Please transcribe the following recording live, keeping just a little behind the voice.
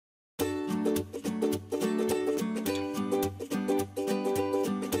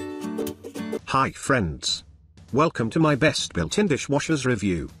Hi friends. Welcome to my best built-in dishwashers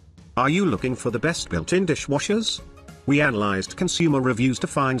review. Are you looking for the best built-in dishwashers? We analyzed consumer reviews to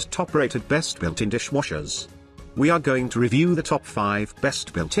find top-rated best built-in dishwashers. We are going to review the top 5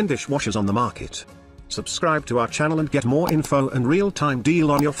 best built-in dishwashers on the market. Subscribe to our channel and get more info and real-time deal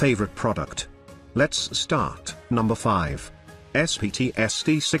on your favorite product. Let's start. Number 5. SPT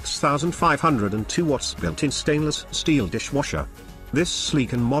 6502 watts built-in stainless steel dishwasher. This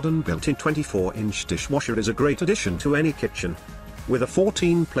sleek and modern built-in 24-inch dishwasher is a great addition to any kitchen. With a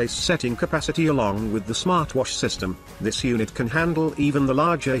 14-place setting capacity along with the smart wash system, this unit can handle even the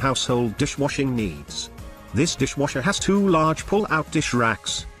larger household dishwashing needs. This dishwasher has 2 large pull-out dish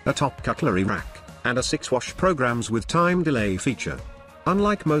racks, a top cutlery rack, and a 6-wash programs with time delay feature.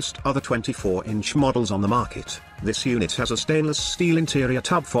 Unlike most other 24-inch models on the market, this unit has a stainless steel interior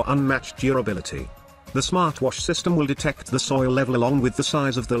tub for unmatched durability. The smart wash system will detect the soil level along with the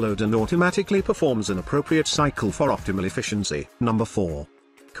size of the load and automatically performs an appropriate cycle for optimal efficiency. Number 4.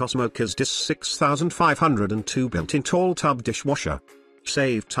 Cosmo Dish 6502 built-in tall tub dishwasher.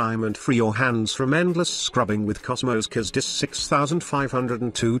 Save time and free your hands from endless scrubbing with Cosmo's Dish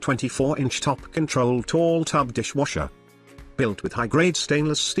 6502 24-inch top control tall tub dishwasher. Built with high-grade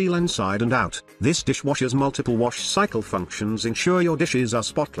stainless steel inside and out, this dishwasher's multiple wash cycle functions ensure your dishes are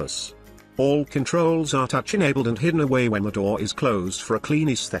spotless. All controls are touch-enabled and hidden away when the door is closed for a clean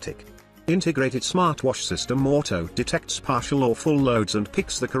aesthetic. Integrated smart wash system auto-detects partial or full loads and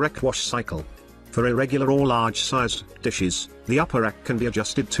picks the correct wash cycle. For irregular or large-sized dishes, the upper rack can be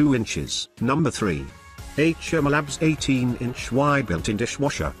adjusted 2 inches. Number 3. hOmeLabs 18-inch wide built-in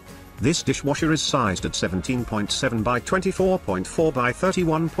dishwasher. This dishwasher is sized at 17.7 by 24.4 by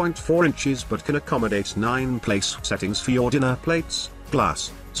 31.4 inches but can accommodate 9 place settings for your dinner plates,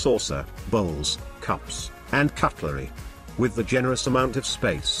 glass, saucer, bowls, cups, and cutlery. With the generous amount of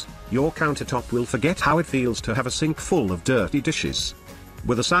space, your countertop will forget how it feels to have a sink full of dirty dishes.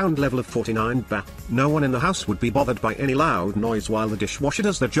 With a sound level of 49 bar, no one in the house would be bothered by any loud noise while the dishwasher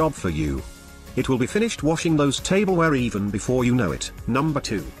does the job for you. It will be finished washing those tableware even before you know it. Number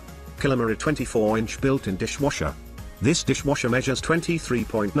 2. Kalamera 24-inch built-in dishwasher. This dishwasher measures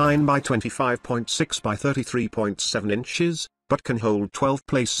 23.9 by 25.6 by 33.7 inches, but can hold 12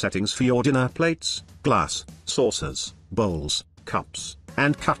 place settings for your dinner plates, glass, saucers, bowls, cups,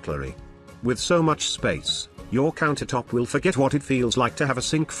 and cutlery. With so much space, your countertop will forget what it feels like to have a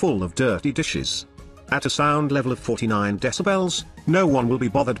sink full of dirty dishes. At a sound level of 49 decibels, no one will be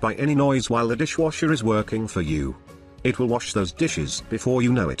bothered by any noise while the dishwasher is working for you. It will wash those dishes before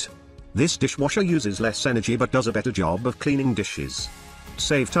you know it. This dishwasher uses less energy but does a better job of cleaning dishes.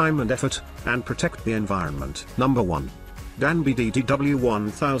 Save time and effort, and protect the environment. Number 1. Danby DDW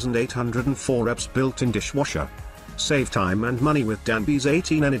 1804 EBS built-in dishwasher. Save time and money with Danby's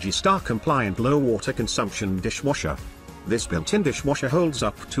 18 Energy Star compliant low water consumption dishwasher. This built-in dishwasher holds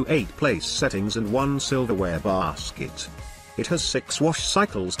up to 8 place settings and 1 silverware basket. It has 6 wash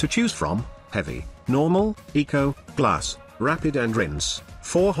cycles to choose from: heavy, normal, eco, glass, rapid and rinse,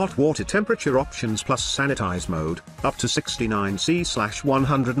 4 hot water temperature options plus sanitize mode, up to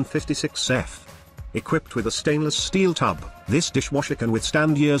 69°C/156°F. Equipped with a stainless steel tub, this dishwasher can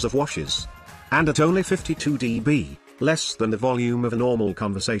withstand years of washes. And at only 52 dB, less than the volume of a normal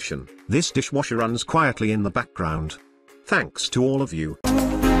conversation, this dishwasher runs quietly in the background. Thanks to all of you.